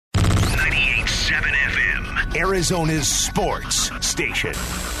Arizona's sports station.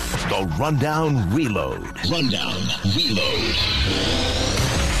 The Rundown Reload. Rundown Reload.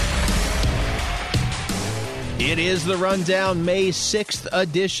 It is the Rundown May 6th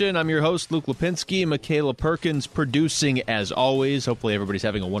edition. I'm your host, Luke Lapinski. Michaela Perkins producing as always. Hopefully everybody's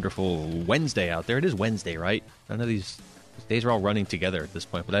having a wonderful Wednesday out there. It is Wednesday, right? I know these days are all running together at this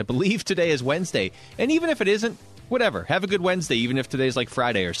point, but I believe today is Wednesday. And even if it isn't, whatever. Have a good Wednesday, even if today's like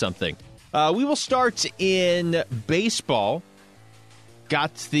Friday or something. We will start in baseball.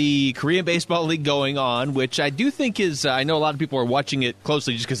 Got the Korean Baseball League going on, which I do think is, I know a lot of people are watching it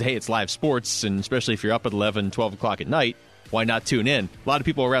closely just because, hey, it's live sports, and especially if you're up at 11, 12 o'clock at night, why not tune in? A lot of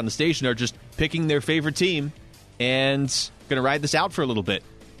people around the station are just picking their favorite team and going to ride this out for a little bit.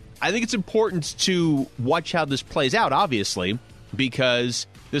 I think it's important to watch how this plays out, obviously, because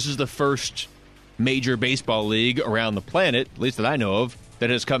this is the first major baseball league around the planet, at least that I know of, that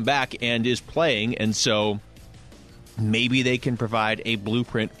has come back and is playing, and so maybe they can provide a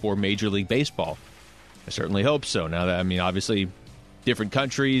blueprint for Major League Baseball. I certainly hope so. Now, obviously, different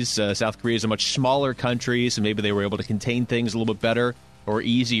countries. South Korea is a much smaller country, so maybe they were able to contain things a little bit better or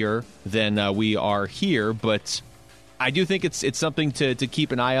easier than we are here. But I do think it's something to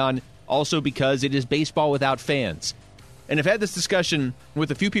keep an eye on, also because it is baseball without fans. And I've had this discussion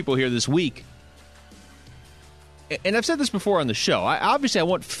with a few people here this week, and I've said this before on the show. Obviously, I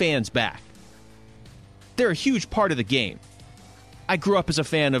want fans back. They're a huge part of the game. I grew up as a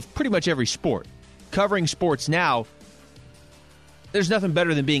fan of pretty much every sport. Covering sports now, there's nothing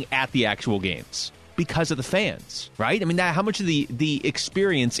better than being at the actual games because of the fans, right? I mean, how much of the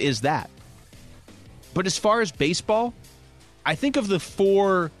experience is that? But as far as baseball, I think of the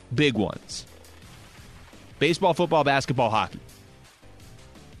four big ones: baseball, football, basketball, hockey.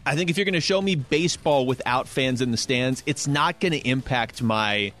 I think if you're going to show me baseball without fans in the stands, it's not going to impact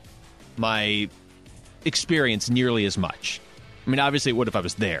my experience nearly as much. I mean, obviously it would if I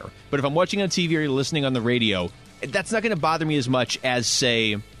was there. But if I'm watching on TV or listening on the radio, that's not going to bother me as much as,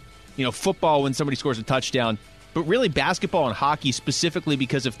 say, football when somebody scores a touchdown. But really basketball and hockey specifically,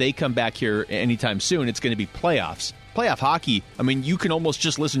 because if they come back here anytime soon, it's going to be playoffs. Playoff hockey, I mean, you can almost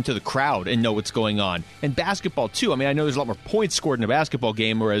just listen to the crowd and know what's going on. And basketball, too. I mean, I know there's a lot more points scored in a basketball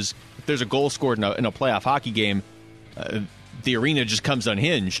game, whereas if there's a goal scored in a playoff hockey game, the arena just comes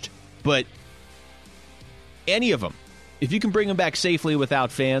unhinged. But any of them, if you can bring them back safely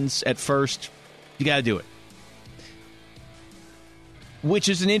without fans at first, you got to do it. Which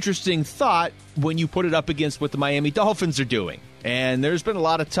is an interesting thought when you put it up against what the Miami Dolphins are doing. And there's been a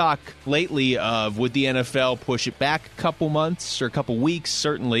lot of talk lately of, would the NFL push it back a couple months or a couple weeks,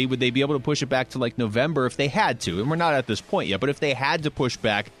 certainly? Would they be able to push it back to like November if they had to? And we're not at this point yet, but if they had to push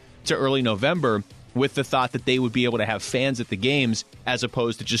back to early November with the thought that they would be able to have fans at the games as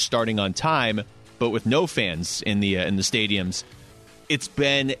opposed to just starting on time, but with no fans in the stadiums. It's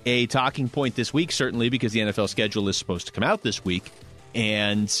been a talking point this week, certainly, because the NFL schedule is supposed to come out this week.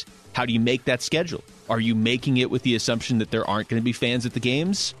 And how do you make that schedule? Are you making it with the assumption that there aren't going to be fans at the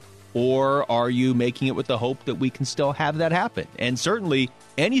games? Or are you making it with the hope that we can still have that happen? And certainly,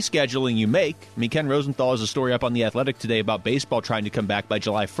 any scheduling you make, I mean, Ken Rosenthal has a story up on The Athletic today about baseball trying to come back by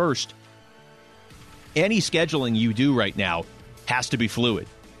July 1st. Any scheduling you do right now has to be fluid.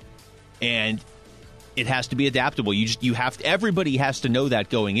 And it has to be adaptable. Everybody has to know that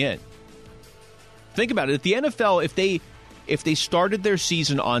going in. Think about it. If the NFL, if they started their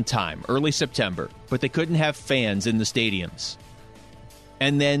season on time, early September, but they couldn't have fans in the stadiums,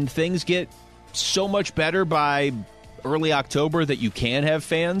 and then things get so much better by early October that you can have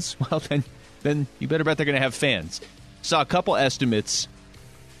fans, well, then you better bet they're going to have fans. Saw a couple estimates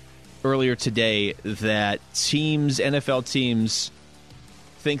earlier today that NFL teams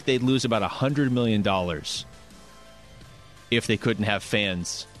think they'd lose about $100 million if they couldn't have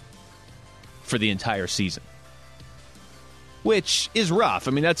fans for the entire season. Which is rough.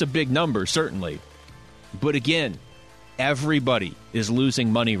 I mean, that's a big number, certainly. But again, everybody is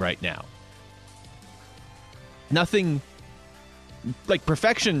losing money right now. Nothing like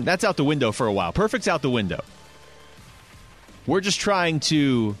perfection, that's out the window for a while. Perfect's out the window. We're just trying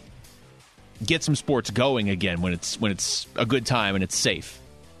to get some sports going again when it's a good time and it's safe.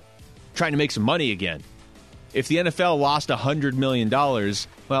 Trying to make some money again. If the NFL lost $100 million,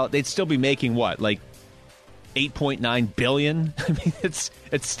 well, they'd still be making what? Like $8.9 billion? I mean, it's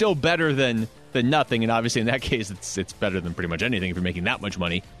still better than nothing, and obviously in that case it's better than pretty much anything if you're making that much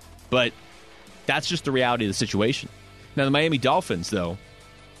money. But that's just the reality of the situation. Now, the Miami Dolphins, though,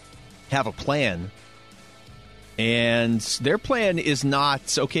 have a plan, and their plan is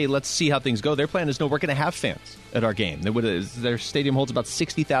not, okay, let's see how things go. Their plan is, no, we're going to have fans at our game. Their stadium holds about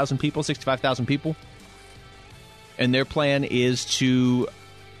 60,000 people, 65,000 people. and their plan is to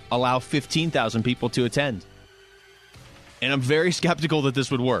allow 15,000 people to attend. And I'm very skeptical that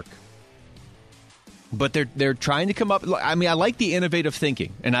this would work. But they're trying to come up. I mean, I like the innovative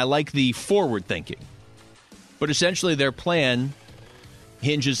thinking, and I like the forward thinking. But essentially, their plan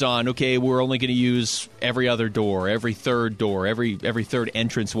hinges on, okay, we're only going to use every other door, every third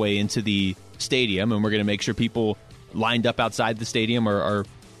entranceway into the stadium, and we're going to make sure people lined up outside the stadium are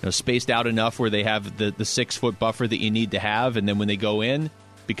spaced out enough where they have the 6-foot buffer that you need to have, and then when they go in,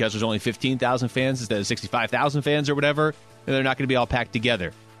 because there's only 15,000 fans instead of 65,000 fans or whatever, they're not going to be all packed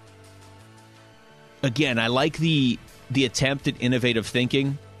together. Again, I like the attempt at innovative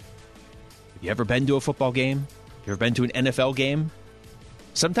thinking. Have you ever been to a football game? You ever been to an NFL game?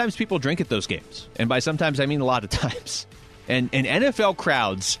 Sometimes people drink at those games. And by sometimes, I mean a lot of times. And NFL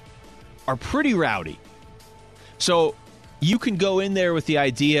crowds are pretty rowdy. So you can go in there with the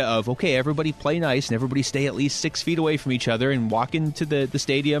idea of, okay, everybody play nice and everybody stay at least 6 feet away from each other and walk into the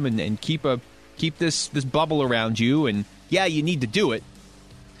stadium and keep this bubble around you. And yeah, you need to do it.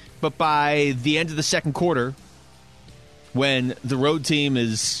 But by the end of the second quarter, when the road team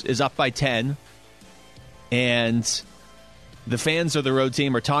is up by 10 and the fans of the road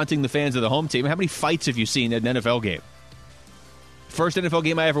team are taunting the fans of the home team, how many fights have you seen at an NFL game? First NFL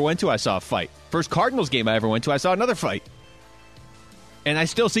game I ever went to, I saw a fight. First Cardinals game I ever went to, I saw another fight. And I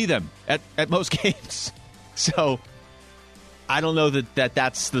still see them at most games. So I don't know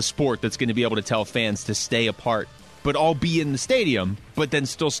that's the sport that's going to be able to tell fans to stay apart, but all be in the stadium, but then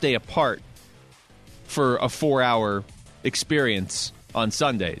still stay apart for a 4-hour experience on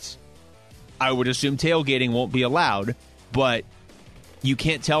Sundays. I would assume tailgating won't be allowed, but you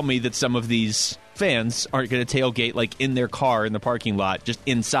can't tell me that some of these fans aren't going to tailgate like in their car in the parking lot, just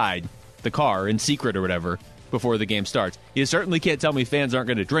inside the car in secret or whatever before the game starts. You certainly can't tell me fans aren't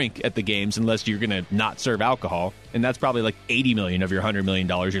going to drink at the games unless you're going to not serve alcohol, and that's probably like $80 million of your $100 million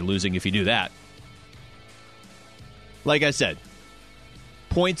you're losing if you do that. Like I said,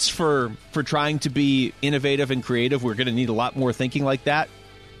 points for trying to be innovative and creative. We're going to need a lot more thinking like that.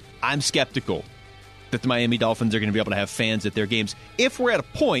 I'm skeptical that the Miami Dolphins are going to be able to have fans at their games if we're at a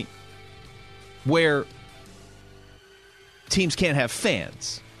point where teams can't have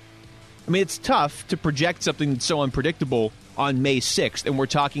fans. I mean, it's tough to project something that's so unpredictable on May 6th, and we're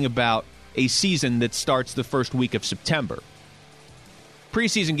talking about a season that starts the first week of September.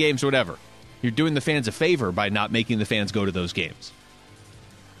 Preseason games, whatever. You're doing the fans a favor by not making the fans go to those games.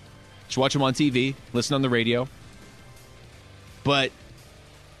 Just watch them on TV, listen on the radio. But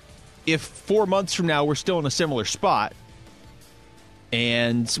if 4 months from now we're still in a similar spot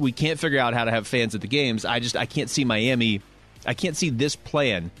and we can't figure out how to have fans at the games, I can't see Miami. I can't see this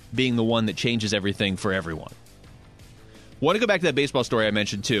plan being the one that changes everything for everyone. Want to go back to that baseball story I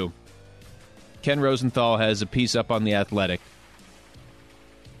mentioned too. Ken Rosenthal has a piece up on The Athletic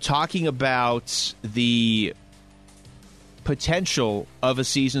talking about the potential of a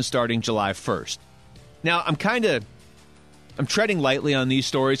season starting July 1st. Now, I'm treading lightly on these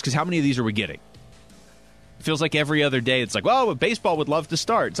stories because how many of these are we getting? It feels like every other day it's like, well, baseball would love to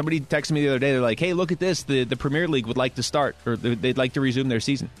start. Somebody texted me the other day. They're like, hey, look at this. The Premier League would like to start, or they'd like to resume their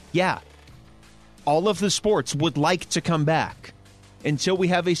season. Yeah. All of the sports would like to come back until we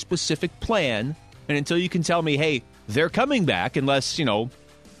have a specific plan and until you can tell me, hey, they're coming back unless,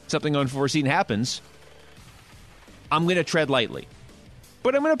 something unforeseen happens. I'm going to tread lightly.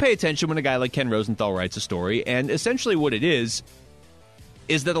 But I'm going to pay attention when a guy like Ken Rosenthal writes a story, and essentially what it is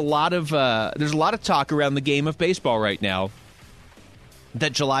that there's a lot of talk around the game of baseball right now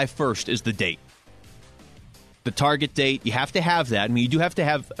that July 1st is the date. The target date, you have to have that. I mean, you do have to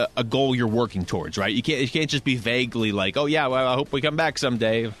have a goal you're working towards, right? You can't just be vaguely like, oh, yeah, well, I hope we come back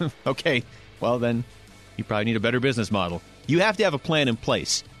someday. Okay, well, then you probably need a better business model. You have to have a plan in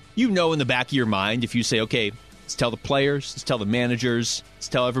place. In the back of your mind, if you say, okay, let's tell the players, let's tell the managers, let's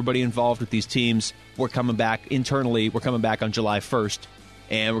tell everybody involved with these teams, we're coming back internally, we're coming back on July 1st,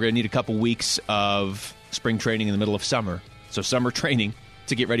 and we're going to need a couple weeks of spring training in the middle of summer. So summer training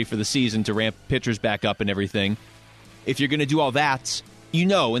to get ready for the season, to ramp pitchers back up and everything. If you're going to do all that, in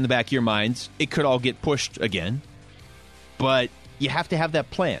the back of your mind, it could all get pushed again. But you have to have that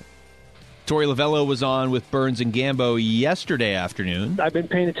plan. Torey Lovullo was on with Burns and Gambo yesterday afternoon. I've been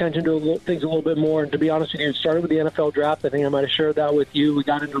paying attention to things a little bit more, and to be honest with you, it started with the NFL draft. I think I might have shared that with you. We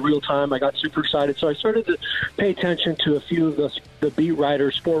got into real time. I got super excited, so I started to pay attention to a few of the the beat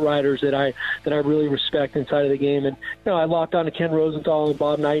writers, sport writers that I really respect inside of the game. And I locked on to Ken Rosenthal and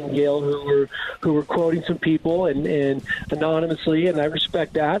Bob Nightingale, who were quoting some people and anonymously, and I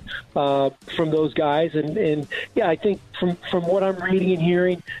respect that from those guys. And I think from what I'm reading and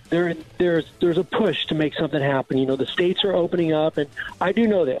hearing, there's a push to make something happen. The states are opening up, and I do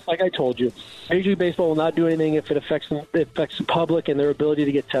know this. Like I told you, Major League Baseball will not do anything if it affects the public and their ability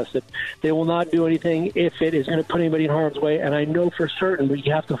to get tested. They will not do anything if it is going to put anybody in harm's way. And I know for certain we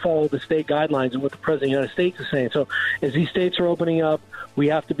have to follow the state guidelines and what the President of the United States is saying. So as these states are opening up, we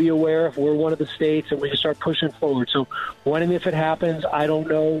have to be aware if we're one of the states, and we just start pushing forward. So when and if it happens, I don't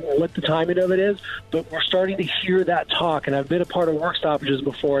know what the timing of it is, but we're starting to hear that talk. And I've been a part of work stoppages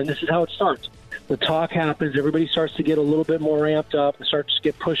before, and this is how it starts. The talk happens, everybody starts to get a little bit more ramped up and starts to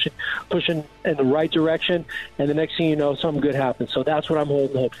get pushing in the right direction, and the next thing you know, something good happens. So that's what I'm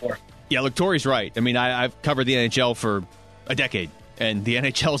holding hope for. Yeah, look, Torey's right. I mean, I've covered the NHL for a decade, and the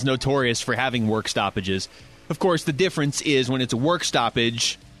NHL is notorious for having work stoppages. Of course, the difference is when it's a work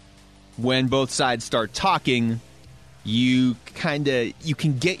stoppage, when both sides start talking, you can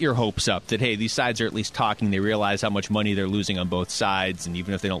get your hopes up that, hey, these sides are at least talking. They realize how much money they're losing on both sides, and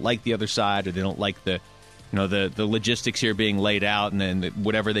even if they don't like the other side or they don't like the logistics here being laid out and then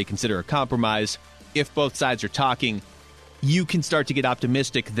whatever they consider a compromise, if both sides are talking, you can start to get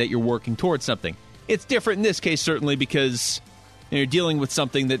optimistic that you're working towards something. It's different in this case, certainly, because you're dealing with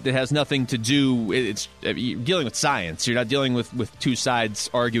something that has nothing to do. You're dealing with science. You're not dealing with two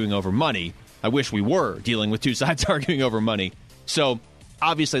sides arguing over money. I wish we were dealing with two sides arguing over money. So,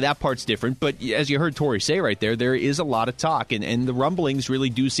 obviously, that part's different. But as you heard Torey say right there is a lot of talk. And the rumblings really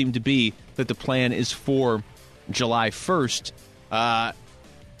do seem to be that the plan is for July 1st.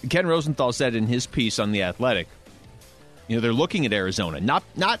 Ken Rosenthal said in his piece on The Athletic, they're looking at Arizona.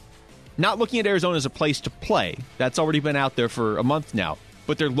 Not looking at Arizona as a place to play. That's already been out there for a month now.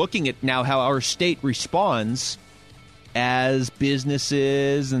 But they're looking at now how our state responds as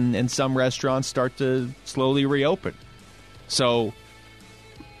businesses and some restaurants start to slowly reopen. So,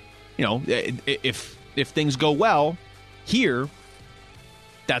 if things go well here,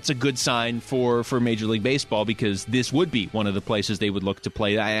 that's a good sign for Major League Baseball, because this would be one of the places they would look to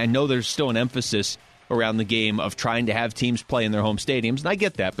play. I know there's still an emphasis around the game of trying to have teams play in their home stadiums, and I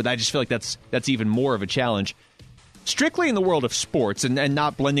get that, but I just feel like that's even more of a challenge. Strictly in the world of sports, and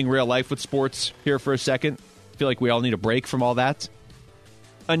not blending real life with sports here for a second, I feel like we all need a break from all that.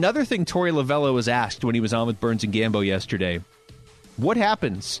 Another thing Torey Lovullo was asked when he was on with Burns and Gambo yesterday, what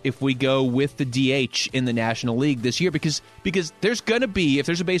happens if we go with the DH in the National League this year? Because there's going to be, if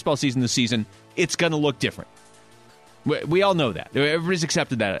there's a baseball season this season, it's going to look different. We all know that. Everybody's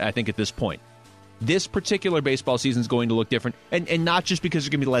accepted that, I think, at this point. This particular baseball season is going to look different, and not just because there's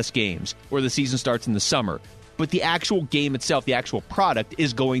going to be less games or the season starts in the summer, but the actual game itself, the actual product,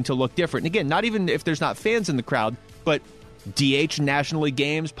 is going to look different. And again, not even if there's not fans in the crowd, but DH National League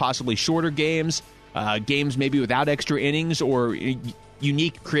games, possibly shorter games, games maybe without extra innings, or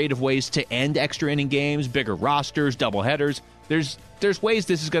unique creative ways to end extra inning games, bigger rosters, doubleheaders. There's ways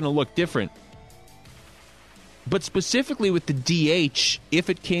this is going to look different. But specifically with the DH,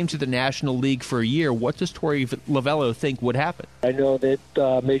 if it came to the National League for a year, what does Torey Lovullo think would happen? I know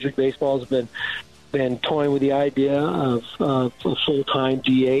that Major League Baseball has been toying with the idea of a full-time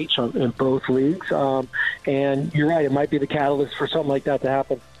DH in both leagues. And you're right, it might be the catalyst for something like that to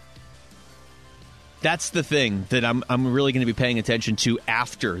happen. That's the thing that I'm really going to be paying attention to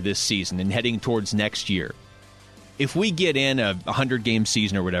after this season and heading towards next year. If we get in a 100-game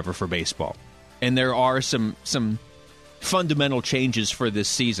season or whatever for baseball, and there are some fundamental changes for this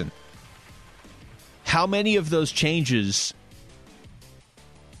season, how many of those changes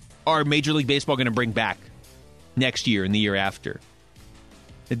are Major League Baseball going to bring back next year and the year after?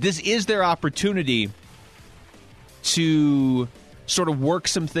 This is their opportunity to sort of work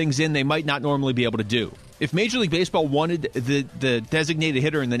some things in they might not normally be able to do. If Major League Baseball wanted the designated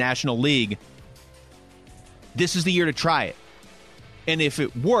hitter in the National League, this is the year to try it. And if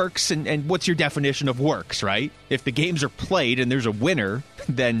it works, and what's your definition of works, right? If the games are played and there's a winner,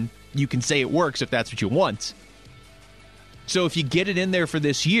 then you can say it works if that's what you want. So if you get it in there for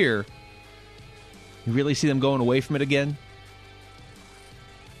this year, you really see them going away from it again?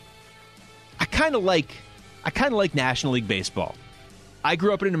 I kind of like National League Baseball. I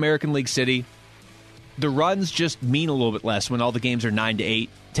grew up in an American League city. The runs just mean a little bit less when all the games are 9 to 8,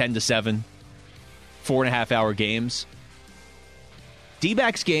 10 to 7, 4.5-hour games.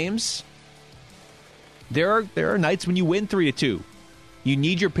 D-backs games, there are nights when you win 3-2. you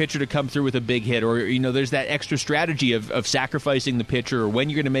need your pitcher to come through with a big hit, or there's that extra strategy of sacrificing the pitcher, or when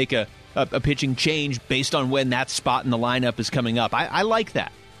you're going to make a pitching change based on when that spot in the lineup is coming up. I like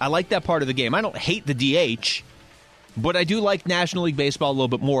that. I like that part of the game. I don't hate the DH, but I do like National League Baseball a little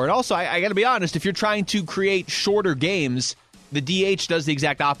bit more. And also, I got to be honest, if you're trying to create shorter games, the DH does the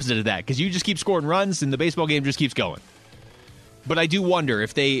exact opposite of that, because you just keep scoring runs and the baseball game just keeps going. But I do wonder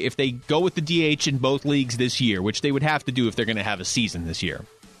if they go with the DH in both leagues this year, which they would have to do if they're going to have a season this year,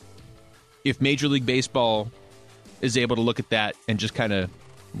 if Major League Baseball is able to look at that and just kind of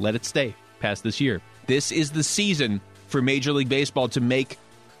let it stay past this year. This is the season for Major League Baseball to make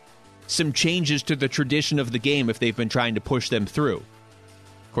some changes to the tradition of the game if they've been trying to push them through.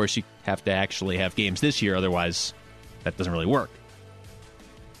 Of course, you have to actually have games this year, otherwise that doesn't really work.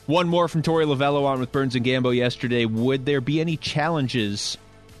 One more from Torey Lovullo on with Burns and Gambo yesterday. Would there be any challenges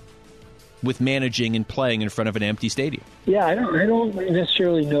with managing and playing in front of an empty stadium? Yeah, I don't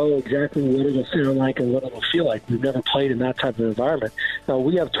necessarily know exactly what it'll sound like and what it'll feel like. We've never played in that type of environment.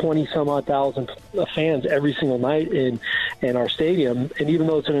 We have 20-some-odd thousand fans every single night in our stadium, and even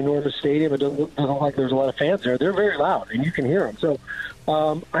though it's an enormous stadium, it doesn't look like there's a lot of fans there. They're very loud, and you can hear them. So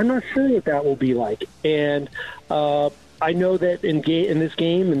I'm not sure what that will be like. And I know that in this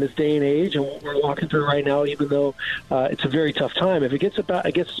game, in this day and age, and what we're walking through right now, even though it's a very tough time, if it gets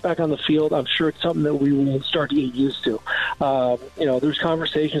us back on the field, I'm sure it's something that we will start to get used to. There's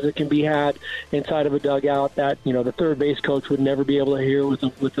conversations that can be had inside of a dugout that the third base coach would never be able to hear with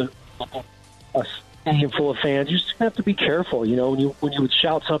a stadium full of fans. You just have to be careful. When you would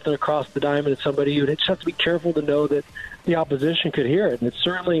shout something across the diamond at somebody, you just have to be careful to know that the opposition could hear it. And it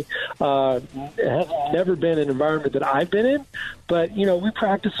certainly has never been an environment that I've been in. But, we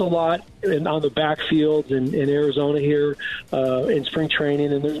practice a lot on the backfields in Arizona here in spring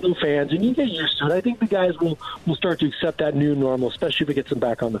training, and there's no fans. And you get used to it. I think the guys will start to accept that new normal, especially if it gets them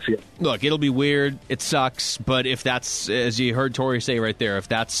back on the field. Look, it'll be weird. It sucks. But if that's, as you heard Torey say right there, if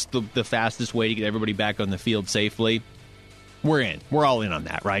that's the fastest way to get everybody back on the field safely, we're in. We're all in on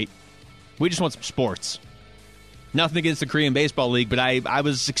that, right? We just want some sports. Nothing against the Korean Baseball League, but I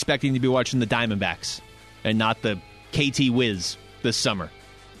was expecting to be watching the Diamondbacks and not the KT Wiz this summer.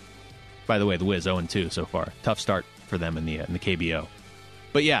 By the way, the Wiz 0-2 so far. Tough start for them in the KBO.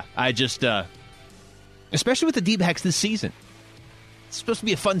 But yeah, I just, especially with the D-backs this season, it's supposed to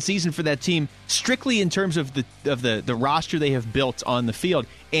be a fun season for that team, strictly in terms of the roster they have built on the field.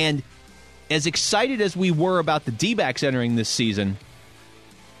 And as excited as we were about the D-backs entering this season,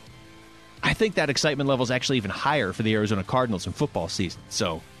 I think that excitement level is actually even higher for the Arizona Cardinals in football season.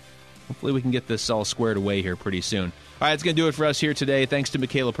 So hopefully we can get this all squared away here pretty soon. All right, that's going to do it for us here today. Thanks to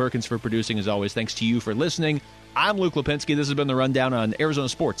Michaela Perkins for producing, as always. Thanks to you for listening. I'm Luke Lapinski. This has been The Rundown on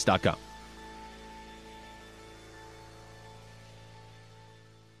ArizonaSports.com.